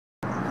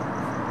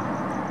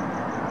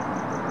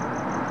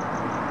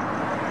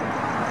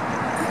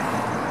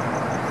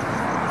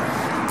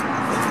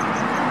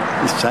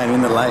He's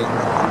shining the light.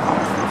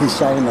 He's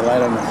shining the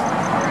light on us.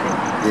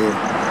 Yeah.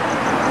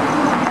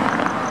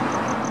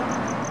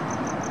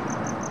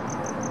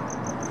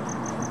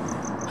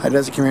 Hi,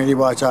 there's a community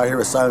watch out here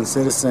with Silent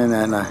Citizen,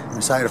 and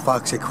we're side of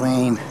Foxy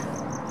Queen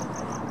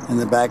in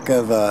the back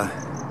of the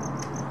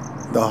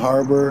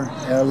harbor,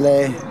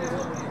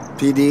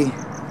 LAPD.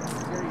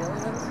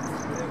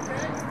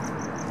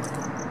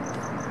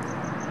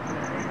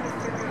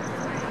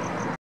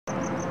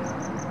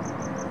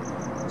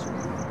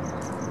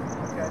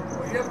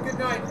 Well, you have a good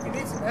night. If you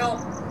need some help,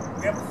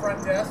 we have a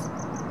front desk.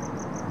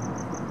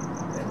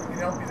 And we can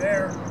help you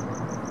there.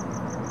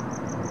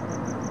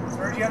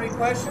 Sir, do you have any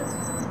questions?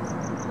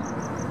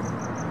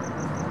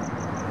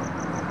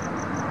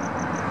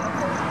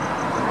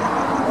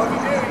 Well, if you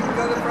do, you can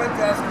go to the front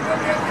desk. We'll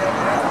be happy to help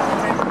you out.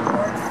 We'll take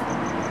reports.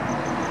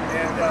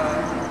 And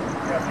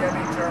if you have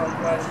any general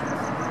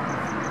questions.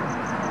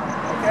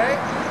 Okay?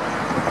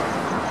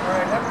 All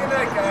right, have a good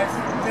night, guys.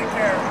 Take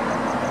care.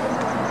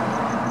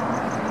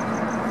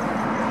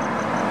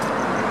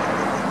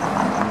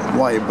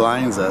 Why he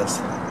blinds us.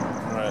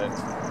 Right.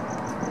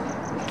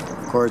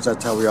 Of course,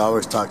 that's how we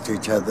always talk to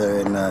each other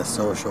in the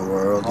social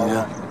world, you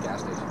know?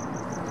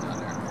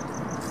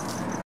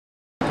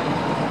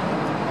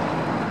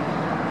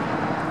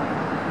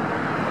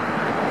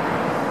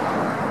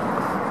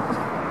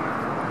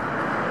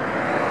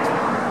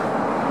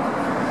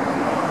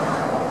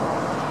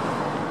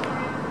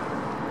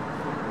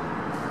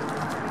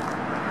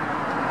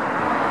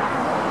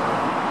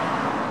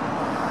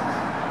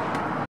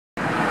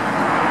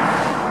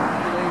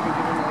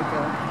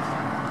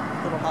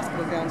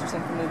 Hospital gowns or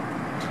something to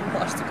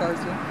wash the cars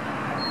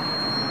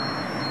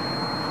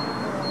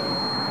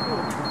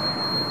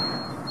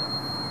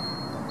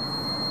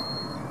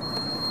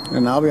in.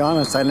 And I'll be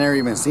honest, I never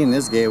even seen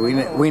this gate.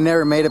 We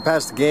never made it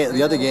past the gate,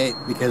 the other gate,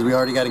 because we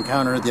already got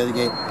encountered at the other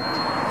gate.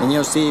 And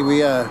you'll see, we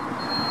got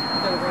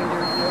a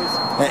reindeer nose,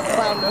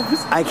 clown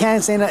nose. I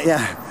can't say that.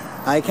 Yeah,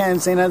 I can't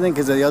say nothing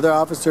because the other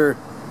officer,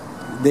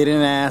 they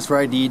didn't ask for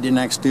ID, didn't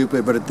act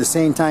stupid, but at the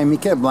same time, he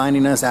kept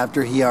blinding us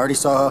after he already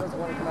saw.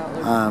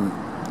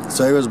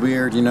 So it was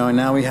weird, you know, and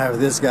now we have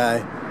this guy,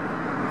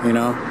 you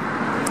know.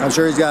 I'm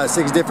sure he's got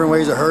 6 different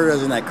ways to hurt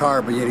us in that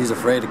car, but yet he's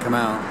afraid to come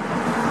out.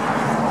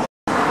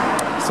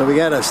 So we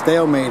got a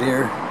stalemate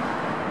here.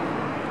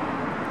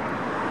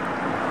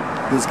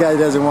 This guy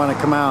doesn't want to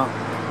come out.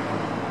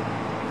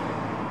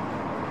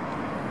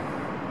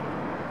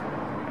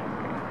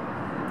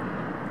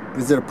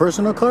 Is it a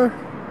personal car?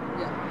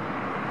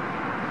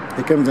 Yeah.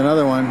 Here comes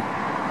another one.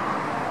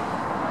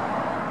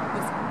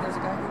 There's a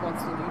guy who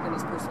wants to leave in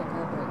his personal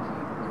car, but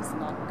he is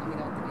not coming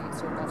out the gate,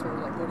 so that's why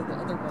we're like, go to the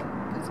other one,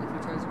 because if he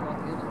tries to go out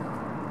the other one,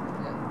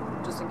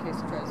 yeah, just in case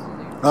he tries to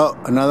leave. Oh,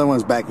 another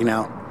one's backing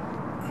out.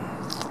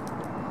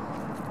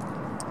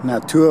 Now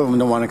 2 of them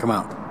don't want to come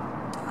out.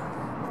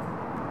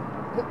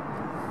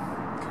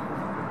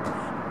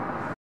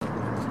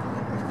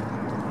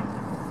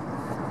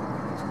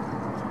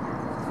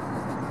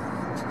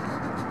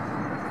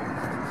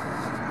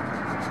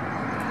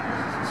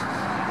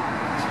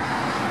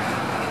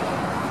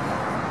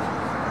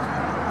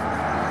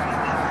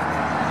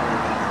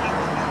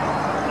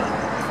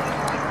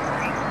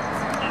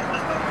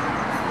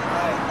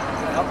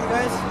 Help you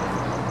guys?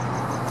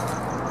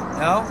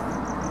 No?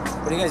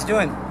 What are you guys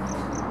doing?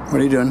 What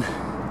are you doing?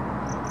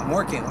 I'm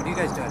working. What are you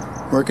guys doing?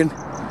 Working?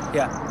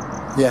 Yeah.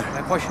 Yeah.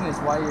 My question is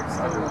why you're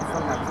standing in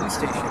front of my police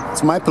station.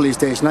 It's my police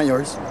station, not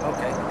yours.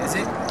 Okay. Is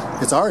it?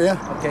 It's ours, yeah.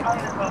 Okay.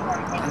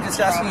 I'm just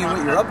asking you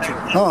what you're up to.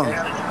 Oh. Okay?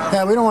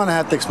 Yeah, we don't want to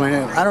have to explain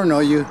it. I don't know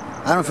you.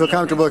 I don't feel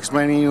comfortable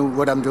explaining you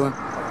what I'm doing.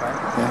 Okay.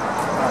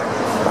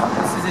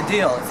 Yeah. This is the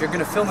deal. If you're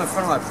going to film in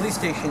front of my police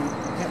station, you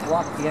can't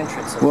block the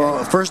entrance. Okay?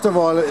 Well, first of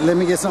all, let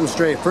me get something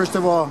straight. First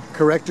of all,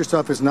 correct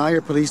yourself. It's not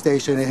your police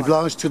station. It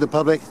belongs to the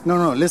public.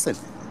 No, listen.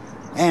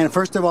 And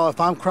first of all, if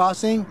I'm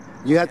crossing,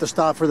 you have to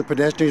stop for the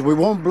pedestrians. We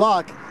won't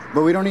block,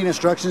 but we don't need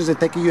instructions. And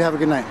thank you. You have a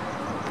good night.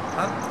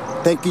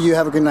 Huh? Thank you. You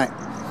have a good night.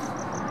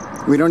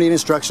 We don't need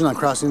instruction on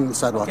crossing the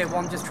sidewalk. Okay, well,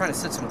 I'm just trying to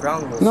set some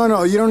ground rules.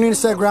 No, you don't need to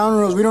set ground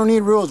rules. We don't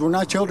need rules. We're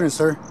not children,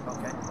 sir.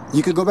 Okay.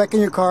 You could go back in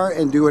your car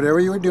and do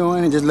whatever you were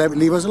doing and just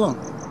leave us alone.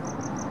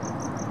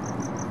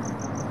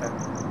 Okay.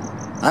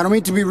 I don't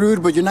mean to be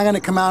rude, but you're not going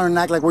to come out and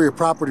act like we're your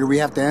property or we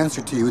have to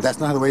answer to you. That's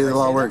not the way the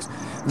law works.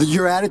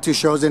 Your attitude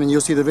shows it and you'll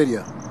see the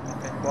video. Okay.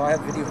 Well, I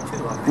have video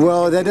too.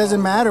 Well, that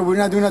doesn't matter. We're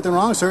not doing nothing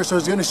wrong, sir, so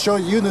it's going to show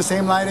you in the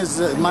same light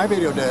as my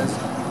video does.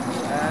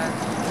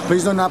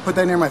 Please do not put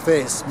that near my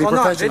face. Be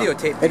professional. Not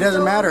videotape. It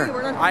doesn't matter.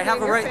 I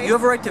have a right. You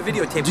have a right to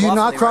videotape. Do you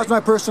not cross my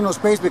personal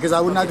space because I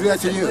would not do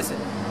that to you. Listen,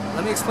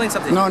 let me explain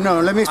something. No,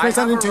 let me explain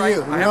something to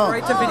you. I have a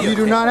right to videotape. You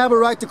do not have a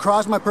right to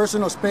cross my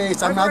personal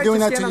space. I'm not doing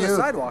that to you. I have a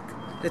right to stand on the sidewalk.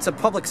 It's a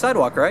public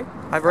sidewalk, right?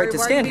 I have a right to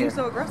stand here. Why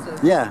are you so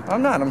aggressive? Yeah.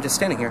 I'm not. I'm just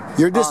standing here.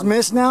 You're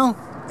dismissed now,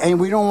 and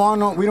we don't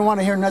want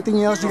to hear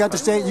nothing else you got to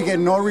say. You get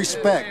no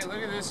respect.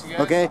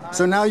 Okay?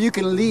 So now you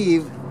can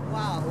leave.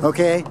 Wow.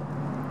 Okay?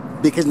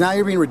 Because now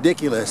you're being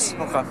ridiculous.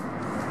 Okay.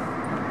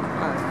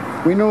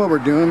 We know what we're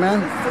doing,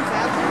 man.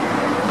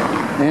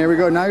 And here we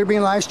go. Now you're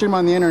being live streamed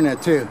on the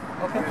internet too.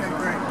 Okay.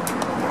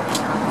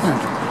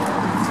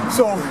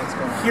 So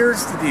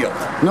here's the deal.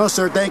 No,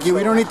 sir. Thank you.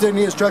 We don't need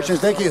any instructions.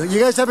 Thank you. You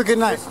guys have a good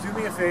night. Just do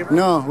me a favor.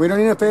 No, we don't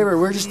need a favor.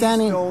 We're just Please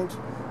standing. don't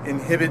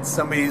inhibit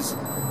somebody's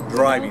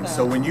driving.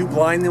 So when you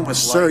blind them with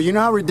Sir, light, you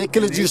know how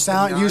ridiculous you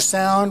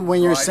sound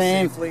when you're drive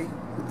saying safely,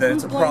 that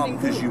it's a problem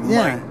because you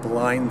Yeah. might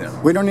blind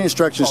them. we don't need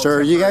instructions,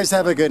 sir. You guys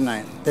have a good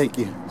night. Thank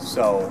you.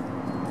 So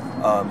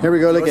Here we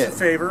go. Look do at us a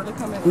favor.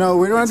 No,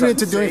 we don't have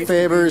It's to do any unsafe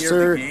favors, to be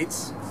sir. near the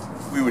gates.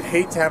 We would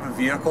hate to have a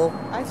vehicle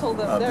I told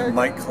them that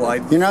might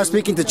collide. You're not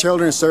speaking to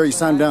children, sir. You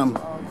sound dumb.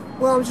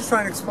 Well, I'm just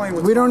trying to explain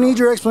what's We don't going need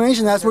your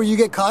explanation. That's where you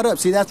get caught up.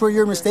 See, that's where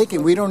you're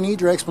mistaken. We don't need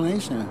your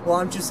explanation. on. Well,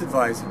 I'm just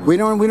advising you. We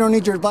don't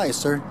need your advice,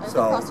 sir. I'm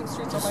So- crossing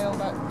streets on my own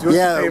back. Do us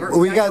Yeah, a favor.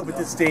 we I got- know, but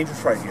it's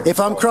dangerous right here.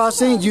 If I'm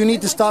crossing, you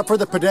need to stop for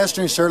the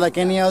pedestrian, sir, like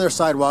any other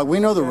sidewalk. We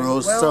know the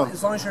rules. Well, So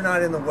as long as you're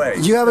not in the way.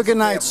 you have a good If they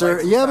night, have sir.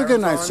 lights You have a and good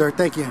night, sirens sir. on,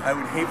 Thank you. I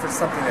would hate for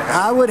something to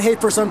happen. I would hate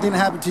for something to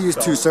happen to you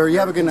too, sir. You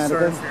have a good night,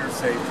 okay? Concerned for your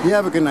safety. You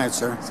have a good night,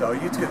 sir. So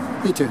you too.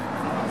 You too.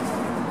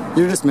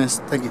 You're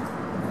dismissed. Thank you.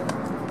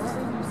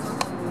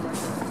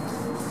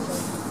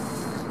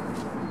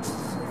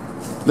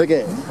 Look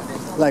at it.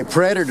 Like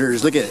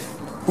predators. Look at it.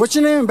 What's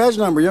your name and badge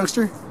number,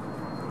 youngster?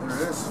 There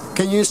it is.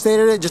 Can you state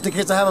it just in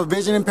case I have a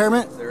vision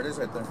impairment? There it is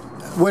right there.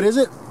 What is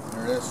it?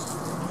 There it is.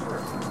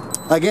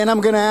 Again,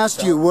 I'm going to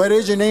ask you, what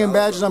is your name and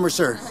badge number,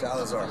 sir?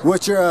 Salazar.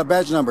 What's your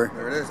badge number?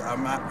 There it is.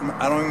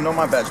 I don't even know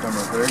my badge number.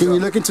 There Can you you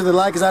go. look into the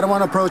light? Because I don't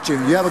want to approach you.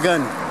 You have a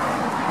gun.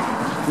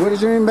 What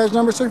is your name and badge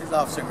number, sir?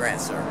 Officer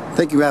Grant, sir.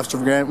 Thank you, Officer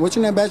Grant. What's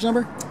your name and badge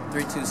number?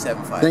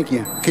 3275. Thank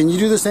you. Can you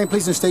do the same,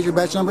 please, and state your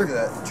badge Look number? at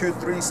that.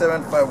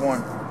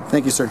 23751.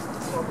 Thank you, sir. Okay,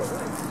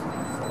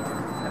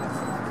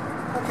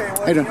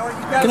 well, How you doing? know what,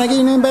 you guys Can I get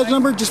your name and badge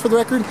number, just for the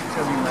record?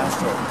 Chevy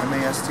Mastro.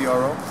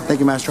 M-A-S-T-R-O. Thank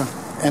you, Maestro.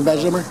 And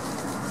badge number?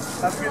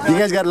 have a good You night.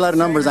 guys got a lot of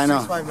numbers, I know.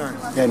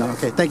 659. Yeah, I know.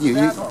 Okay, thank you.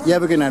 You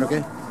have a good night,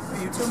 okay?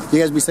 You too. You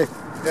guys be safe.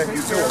 Yeah,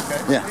 you too.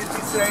 Okay. Yeah. Please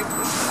be safe.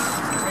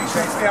 Make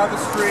sure you stay out of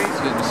the street.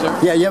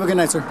 Yeah, you have a good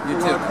night, sir. You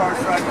too. Cars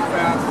driving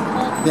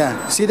fast.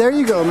 Yeah. See, there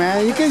you go,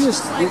 man. You can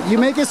just, you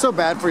make it so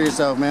bad for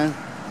yourself, man.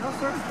 No,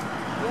 sir.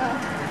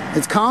 Yeah.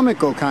 It's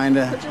comical, kind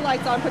of. Put your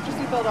lights on. Put your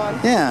seatbelt on.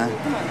 Yeah.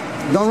 Come on.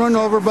 Don't run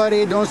over,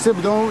 buddy. Don't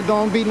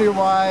beat your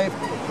wife.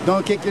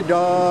 Don't kick your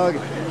dog.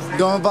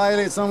 Don't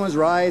violate someone's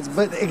rights.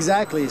 But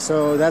exactly.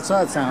 So that's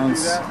how it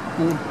sounds. Do that.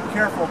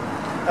 Careful.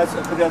 That's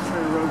a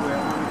pedestrian roadway. I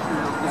want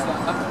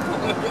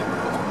to make sure you're okay.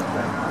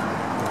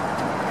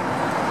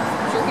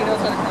 Sure he knows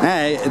how to come.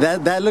 Hey,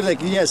 that looked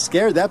like he got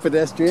scared. That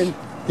pedestrian.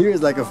 He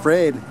was like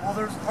afraid. Well,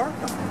 there's a car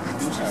coming.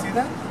 Didn't you see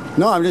that?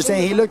 No, I'm just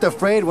saying he looked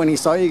afraid when he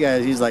saw you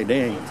guys. He's like,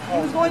 dang. He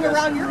was going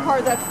around your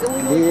car that's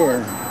illegally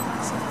Yeah.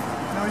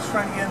 parked No, he's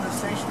trying to get in the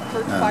station.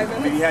 for 5 But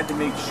he minutes. had to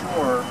make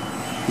sure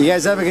You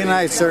guys have a good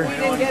night, sir. We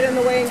didn't get in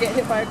the way and get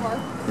hit by a car.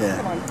 Yeah.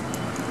 Come on.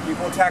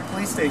 people attack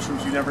police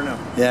stations. You never know.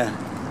 Yeah.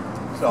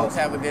 So, Folks,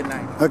 have a good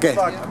night. Okay. good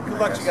luck. Good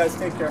luck, you guys.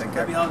 Take care.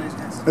 Happy holidays,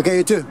 guys. Okay,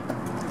 you too.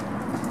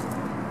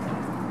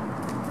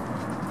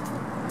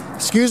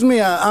 Excuse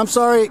me, I'm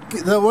sorry.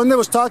 The one that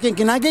was talking,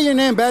 can I get your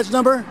name, badge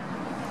number?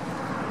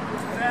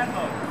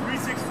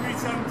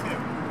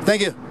 36372.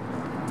 Thank you.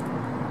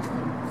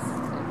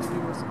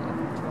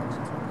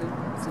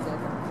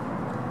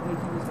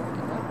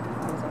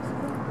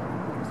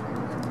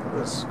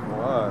 The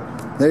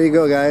squad. There you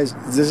go, guys.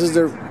 This is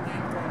the...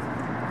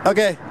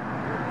 Okay.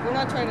 We're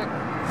not trying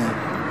to.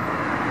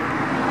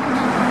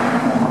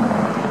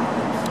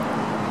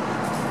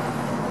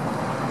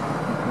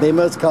 They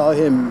must call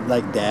him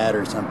like dad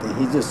or something.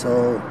 He's just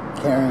so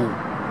caring.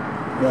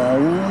 Yeah,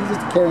 you know, he's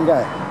just a caring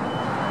guy.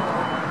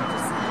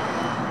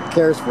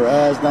 Cares for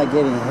us, not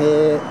getting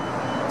hit.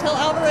 Tell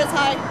Alvarez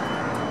hi.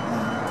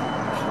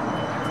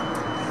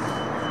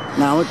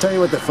 Now, I'm going to tell you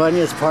what the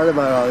funniest part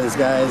about all this,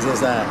 guys,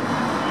 is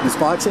that Miss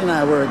Foxy and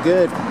I were a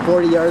good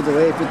 40 yards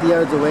away, 50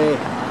 yards away.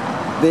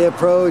 They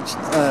approached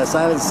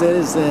Silent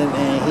Citizen,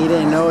 and he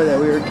didn't know that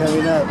we were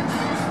coming up.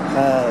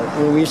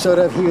 When we showed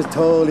up, he was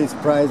totally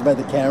surprised by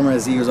the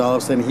cameras. He was all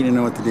of a sudden, he didn't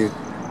know what to do.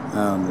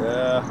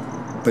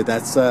 Yeah. But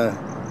that's,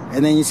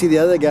 and then you see the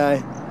other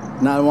guy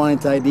not wanting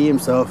to ID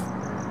himself,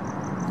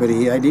 but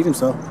he ID'd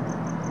himself.